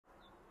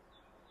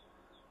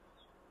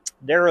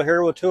Daryl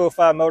here with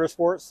 205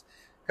 Motorsports.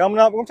 Coming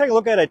up, we're going to take a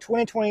look at a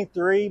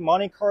 2023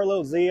 Monte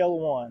Carlo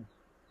ZL1.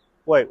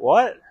 Wait,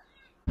 what?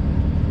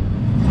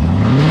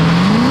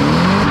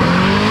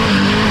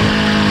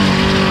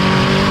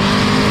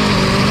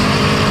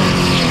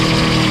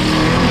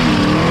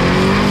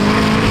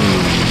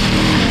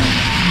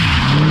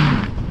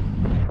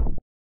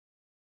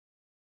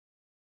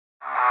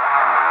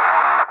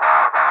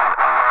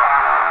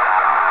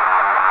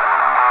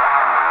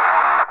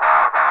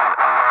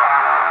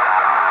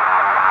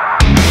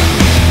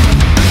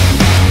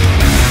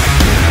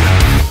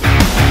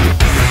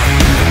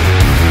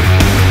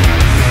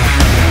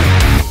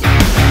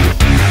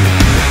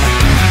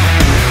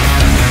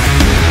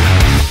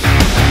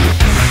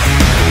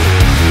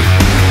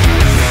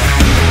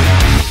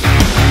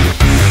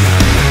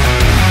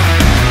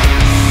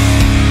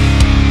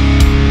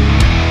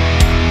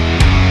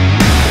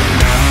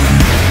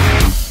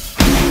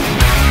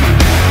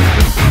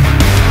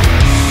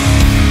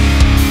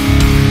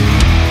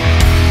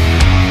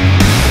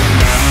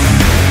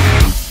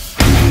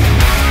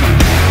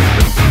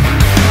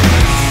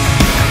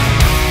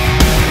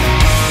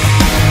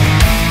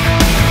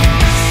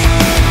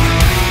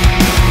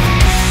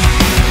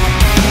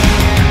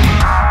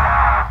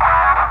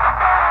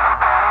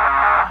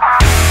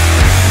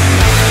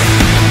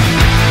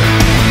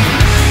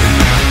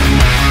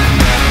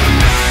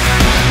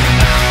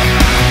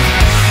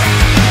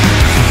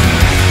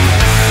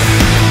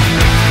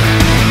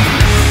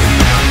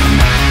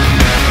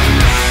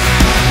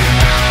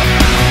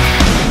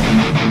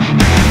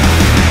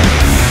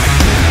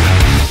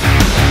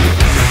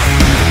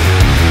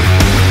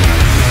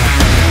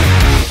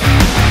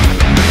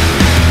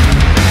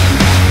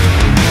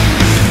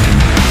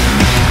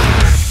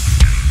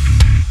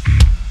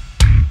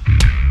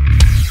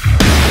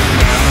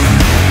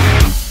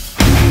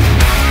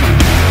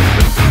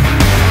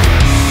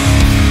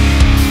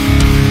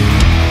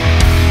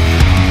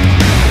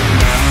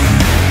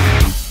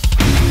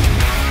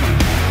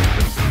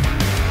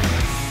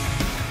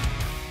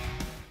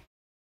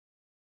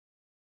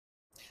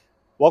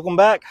 Welcome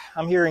back.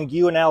 I'm here in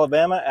Guin,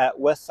 Alabama at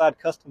Westside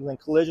Customs and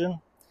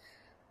Collision.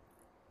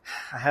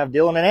 I have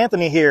Dylan and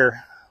Anthony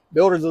here,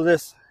 builders of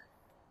this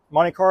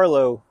Monte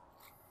Carlo.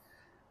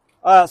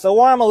 So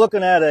why am I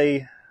looking at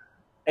a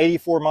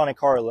 84 Monte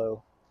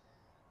Carlo?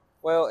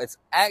 Well, it's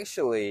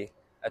actually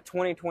a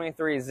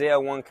 2023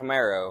 ZL1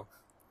 Camaro,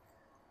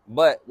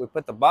 but we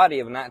put the body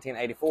of a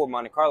 1984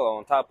 Monte Carlo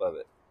on top of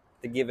it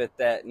to give it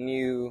that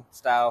new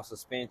style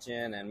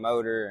suspension and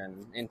motor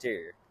and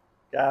interior.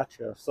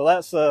 Gotcha. So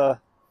that's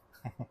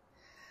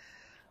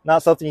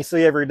not something you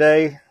see every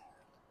day.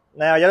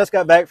 Now, I just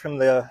got back from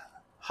the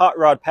Hot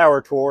Rod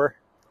Power Tour.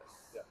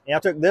 Yeah. And I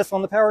took this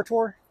on the Power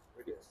Tour.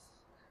 We did.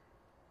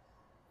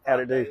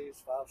 How'd it do?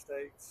 5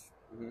 states,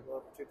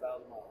 over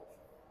 2,000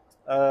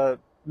 miles.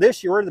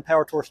 This year, where did the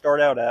Power Tour start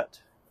out at?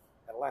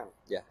 Atlanta.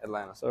 Yeah,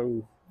 Atlanta. So,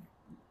 Atlanta.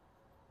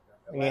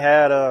 and you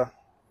had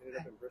ended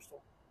up in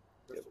Bristol,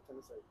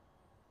 Tennessee.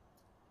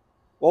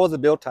 What was the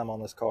build time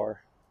on this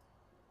car?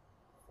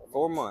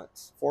 4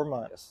 months. 4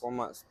 months. Yes, 4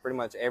 months, pretty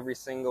much every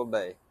single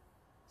day.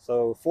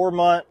 So 4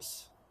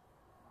 months.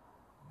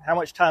 How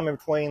much time in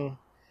between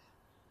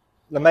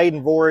the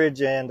maiden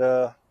voyage and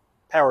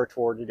Power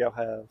Tour did y'all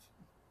have?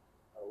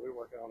 We were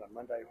working on it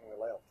Monday when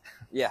we left.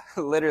 Yeah,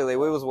 literally,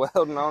 we was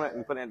welding on it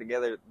and putting it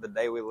together the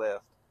day we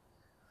left.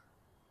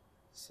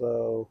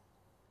 So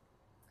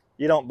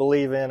you don't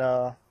believe in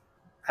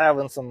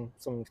having some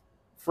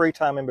free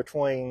time in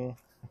between?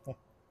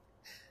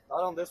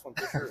 Not on this one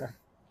for sure.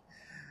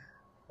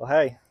 Well,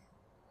 hey,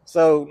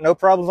 so no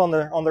problems on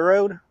the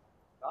road?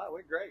 No,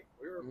 we're great.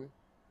 We were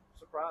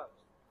surprised.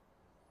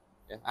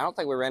 Yeah, I don't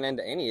think we ran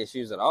into any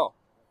issues at all.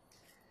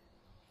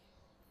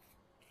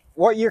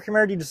 What year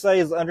Camaro did you say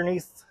is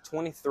underneath?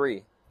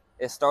 23.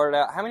 It started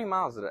out, how many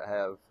miles did it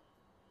have?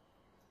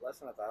 Less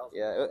than 1,000.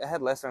 Yeah, it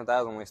had less than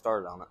 1,000 when we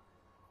started on it.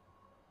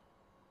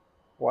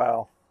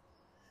 Wow.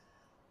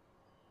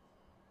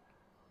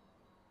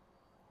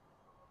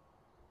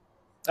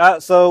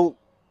 So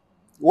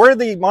where did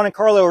the Monte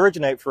Carlo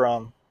originate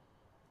from?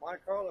 Monte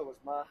Carlo was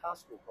my high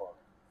school car.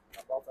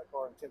 I bought that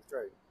car in 10th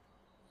grade.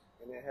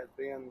 And it has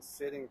been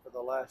sitting for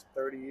the last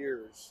 30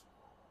 years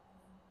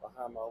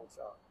behind my old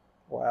shop.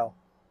 Wow.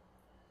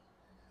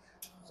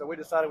 So we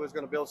decided we was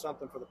going to build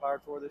something for the Power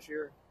Tour this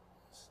year.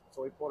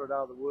 So we pulled it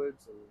out of the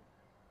woods and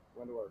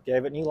went to work.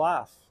 Gave it new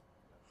life.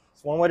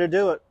 It's one way to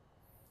do it.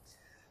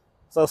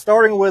 So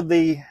starting with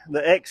the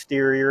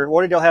exterior,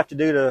 what did y'all have to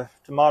do to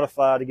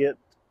modify to get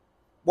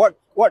what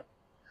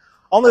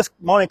on this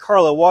Monte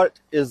Carlo? What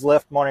is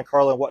left Monte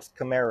Carlo? What's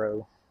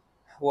Camaro?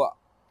 Well,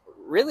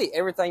 really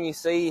everything you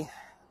see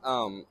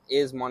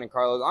is Monte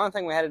Carlo. The only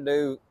thing we had to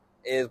do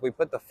is we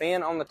put the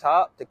fin on the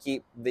top to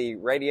keep the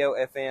radio,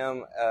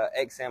 FM,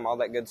 XM, all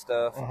that good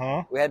stuff.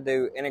 We had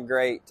to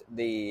integrate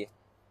the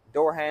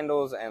door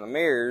handles and the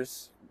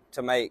mirrors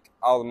to make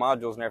all the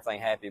modules and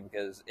everything happy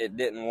because it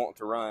didn't want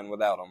to run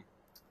without them.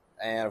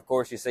 And of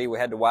course, you see, we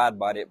had to wide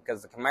body it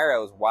because the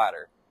Camaro is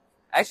wider.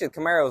 Actually, the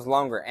Camaro is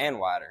longer and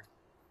wider.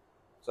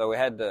 So we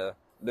had to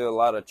do a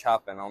lot of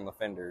chopping on the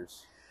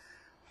fenders.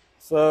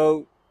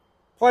 So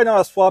probably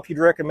not a swap you'd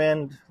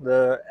recommend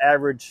the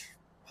average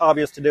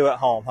hobbyist to do at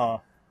home, huh?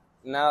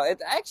 No,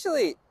 it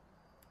actually,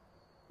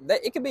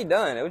 it could be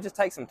done. It would just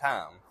take some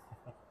time,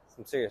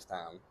 some serious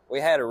time. We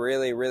had a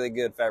really, really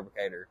good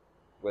fabricator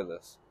with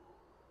us.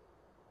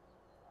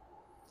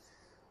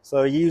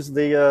 So use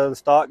the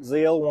stock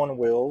ZL1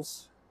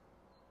 wheels.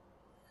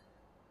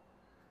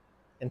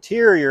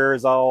 Interior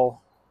is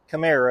all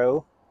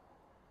Camaro.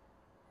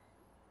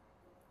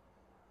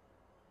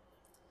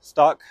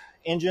 Stock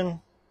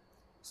engine.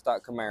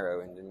 Stock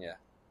Camaro engine, yeah.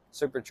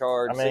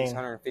 Supercharged, I mean,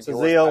 650 it's a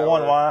horsepower.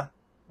 ZL1.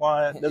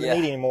 Why it doesn't Yeah.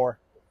 need any more?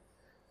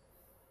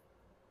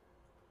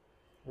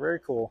 Very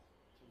cool.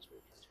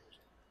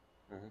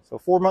 Mm-hmm. So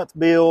 4-month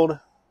build.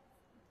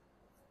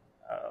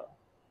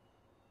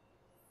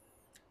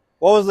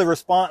 What was the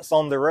response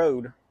on the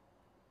road?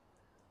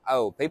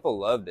 Oh, people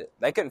loved it.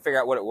 They couldn't figure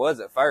out what it was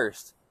at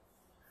first.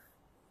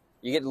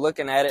 You get to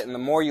looking at it, and the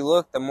more you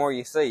look, the more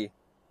you see.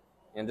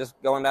 And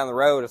just going down the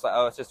road, it's like,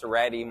 oh, it's just a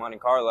ratty Monte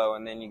Carlo.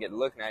 And then you get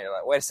looking at it, you're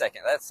like, wait a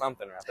second, that's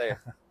something right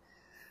there.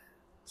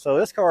 So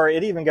this car,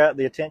 it even got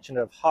the attention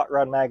of Hot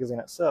Rod Magazine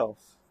itself.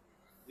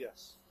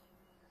 Yes.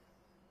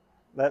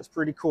 That's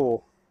pretty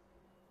cool.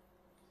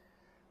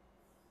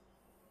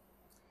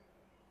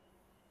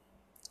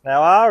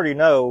 Now I already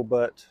know,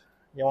 but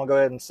you want to go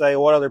ahead and say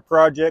what other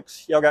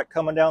projects y'all got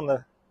coming down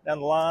the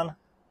line?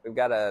 We've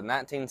got a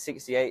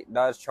 1968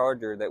 Dodge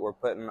Charger that we're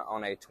putting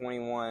on a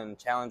 21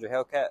 Challenger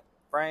Hellcat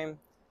frame.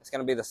 It's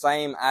going to be the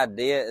same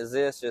idea as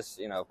this, just,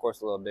 you know, of course,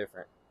 a little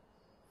different.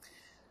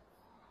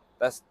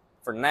 That's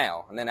for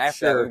now. And then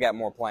after that, we've got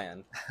more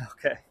planned.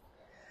 Okay.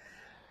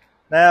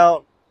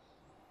 Now,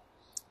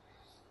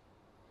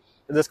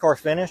 is this car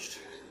finished?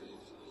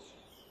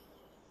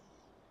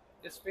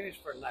 It's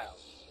finished for now.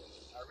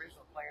 Our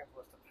original plan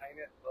was to paint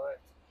it, but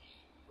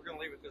we're going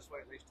to leave it this way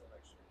at least till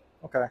next year.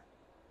 Okay.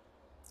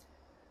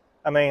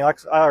 I mean, like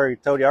I already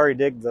told you, I already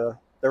dig the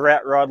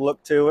rat rod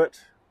look to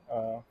it.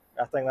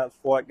 I think that's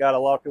what got a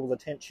lot of people's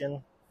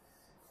attention.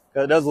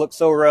 Because it does look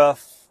so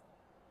rough,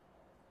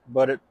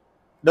 but it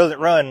doesn't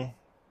run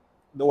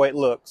the way it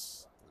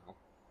looks.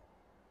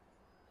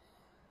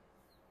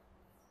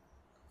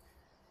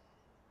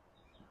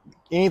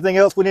 Anything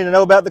else we need to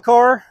know about the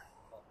car?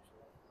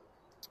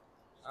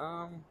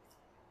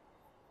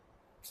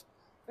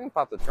 We can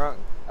pop the trunk.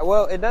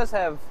 Well, it does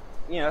have,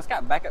 you know, it's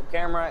got backup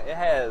camera. It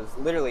has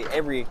literally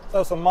every...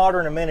 So some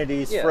modern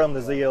amenities from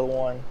the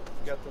ZL1. You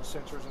got the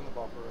sensors in the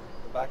bumper.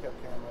 The backup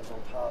camera's on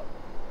top.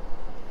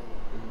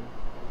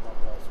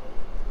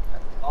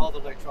 All the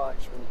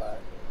electronics are in the back.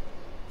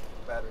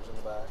 Batteries in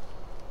the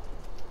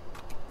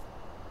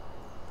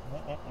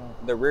back.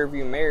 The rear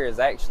view mirror is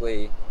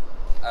actually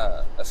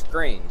a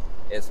screen.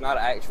 It's not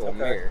an actual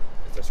mirror.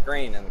 It's a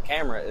screen, and the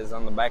camera is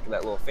on the back of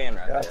that little fin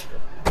right there.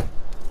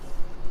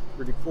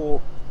 Pretty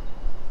cool.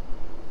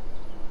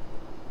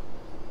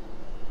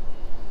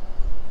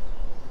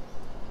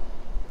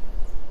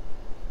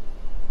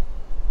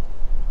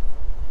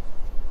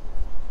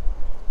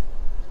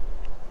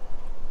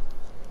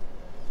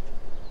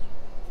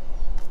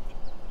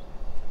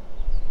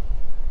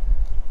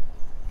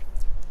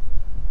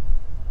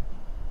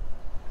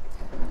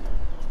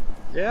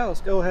 Yeah,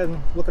 let's go ahead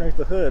and look underneath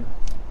the hood.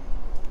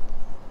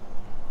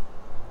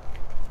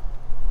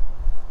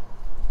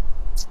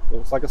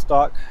 Looks like a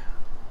stock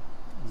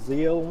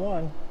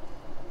ZL1.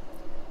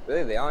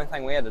 Really, the only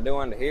thing we had to do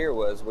under here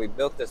was we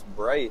built this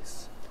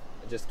brace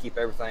to just keep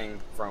everything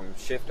from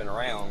shifting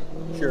around.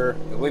 Sure.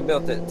 We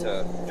built it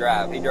to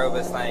drive. He drove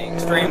this thing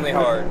extremely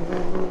hard.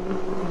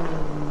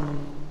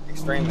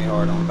 Extremely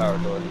hard on the power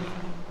cord.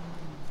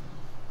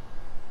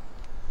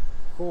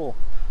 Cool.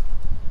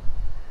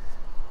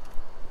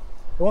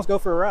 Who wants to go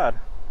for a ride?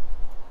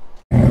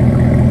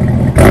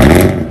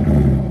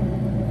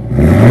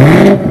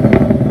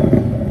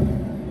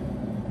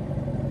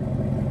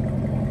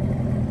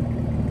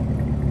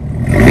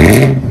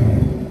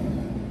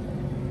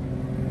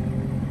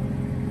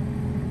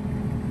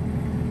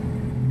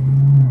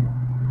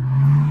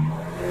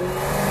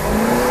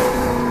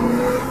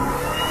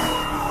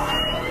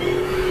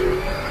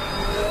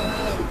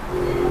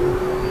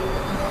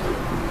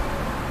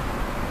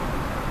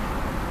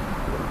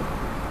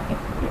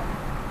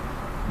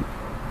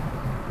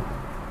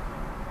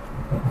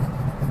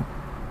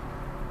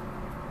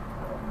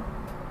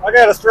 I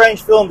got a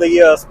strange feeling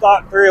the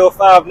stock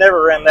 305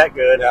 never ran that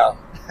good. No.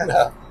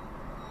 No.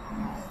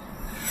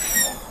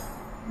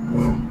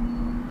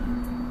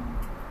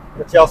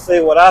 But y'all see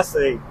what I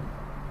see.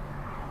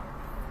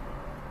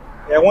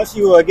 Yeah, once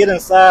you get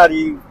inside,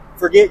 you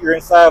forget you're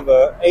inside of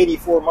a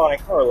 84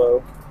 Monte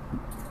Carlo.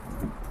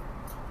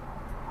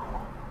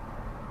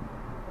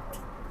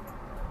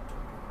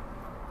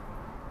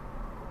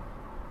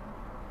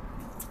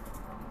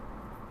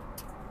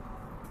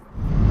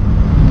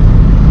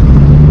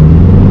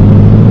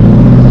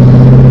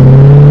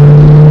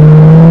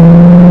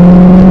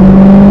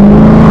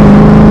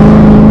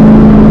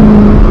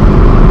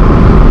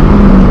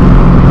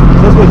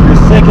 This was your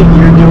second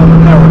year doing the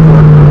power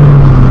cord.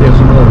 Yes,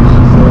 it was.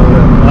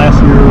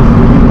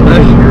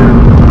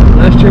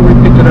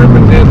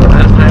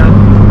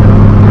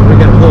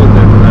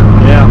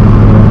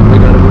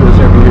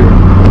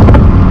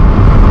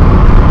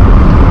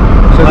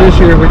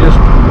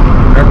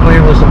 Our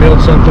plan was to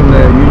build something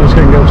that you just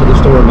couldn't go to the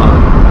store and buy.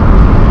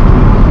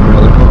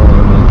 Another car.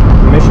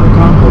 Mission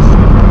accomplished.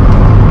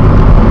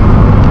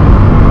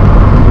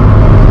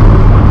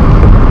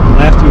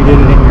 Last year you did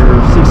it in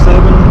your C7?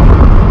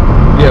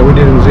 Yeah, we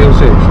did it in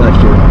ZL6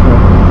 last year.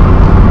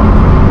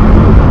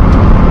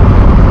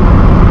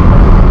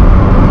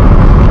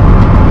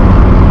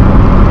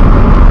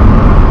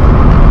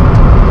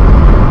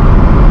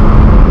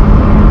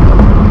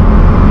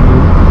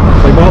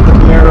 They bought the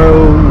Camaro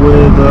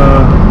with,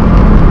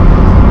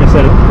 I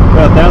said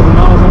about 1,000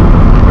 miles on it?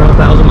 Around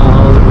 1,000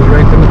 miles. It was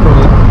ranked in the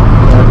front.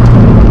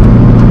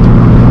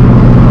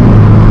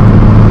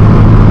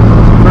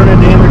 Front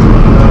end damage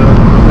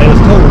and they was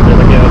totaled it,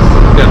 I guess.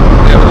 Yeah,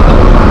 it was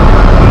totaled.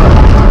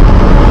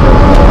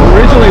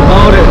 Originally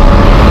bought it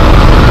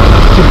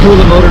to pull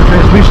the motor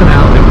transmission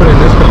out and put in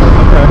this car.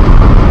 Okay.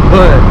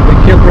 But we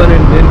kept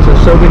running into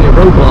so many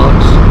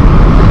roadblocks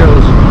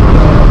because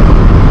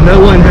no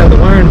one had the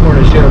wiring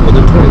harness yet for the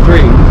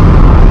 23,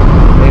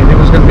 and it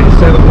was going to be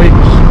 7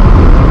 weeks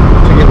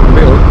to get it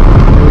built.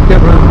 And we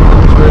kept running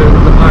problems with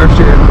the power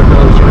steering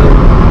because, you know,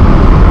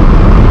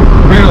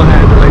 Carlo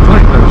had the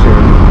electronic power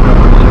steering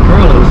on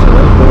Carlo, so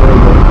that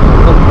was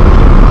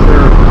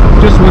sure.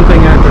 Just one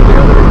thing after the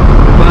other.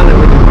 And finally,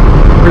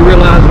 we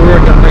realized we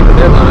weren't going to make the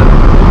deadline,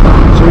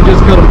 so we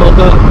just cut them both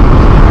up.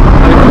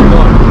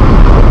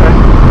 Okay.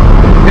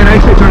 It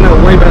actually turned out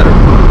way better.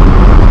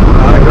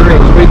 I agree.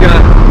 We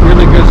got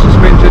really good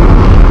suspension,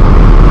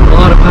 a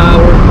lot of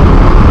power.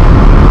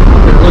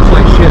 It looks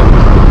like shit.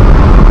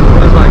 It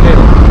runs like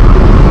hell.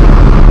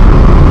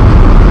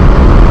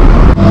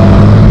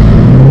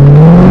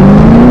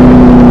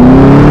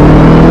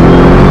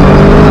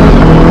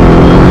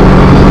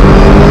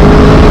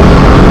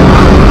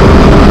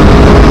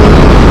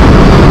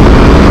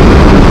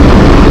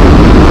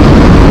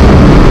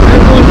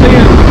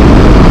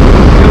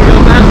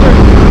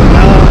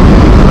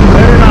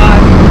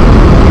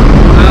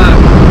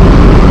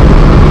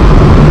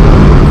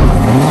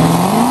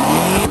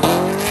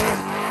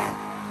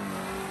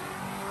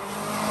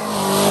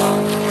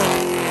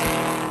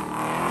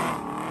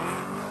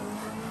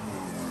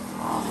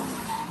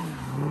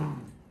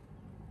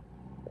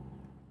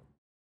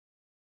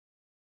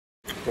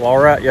 Well, all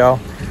right, y'all.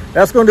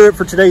 That's going to do it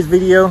for today's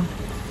video.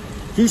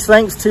 Huge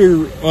thanks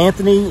to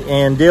Anthony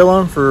and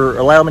Dylan for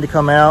allowing me to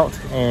come out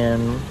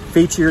and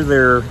feature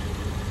their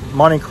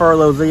Monte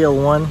Carlo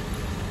ZL1.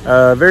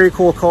 Very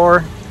cool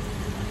car.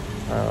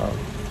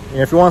 And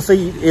if you want to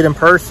see it in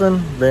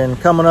person, then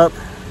coming up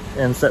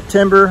in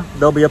September,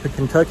 they'll be up in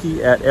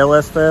Kentucky at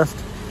LS Fest.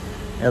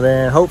 And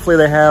then hopefully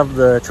they have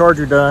the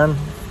Charger done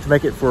to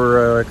make it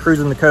for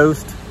cruising the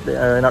coast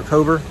in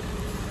October.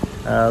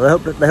 They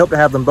hope to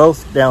have them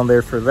both down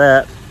there for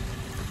that.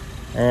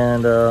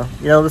 And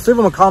you know, just leave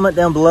them a comment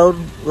down below,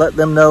 let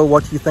them know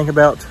what you think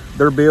about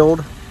their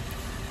build.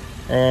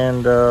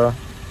 And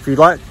if you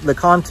like the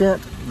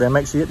content, then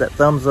make sure you hit that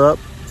thumbs up,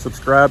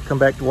 subscribe, come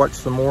back to watch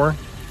some more.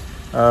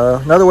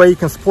 Another way you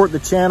can support the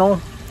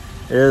channel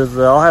is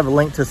I'll have a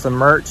link to some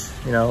merch.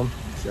 You know,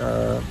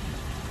 I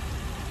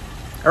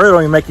really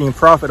don't even make any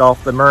profit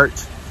off the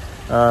merch,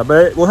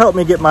 but it will help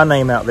me get my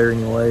name out there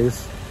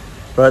anyways.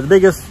 But the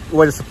biggest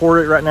way to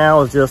support it right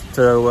now is just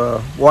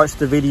to watch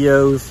the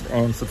videos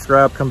and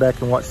subscribe, come back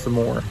and watch some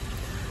more.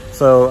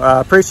 So I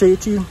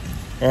appreciate you.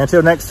 And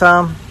until next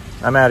time,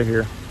 I'm out of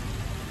here.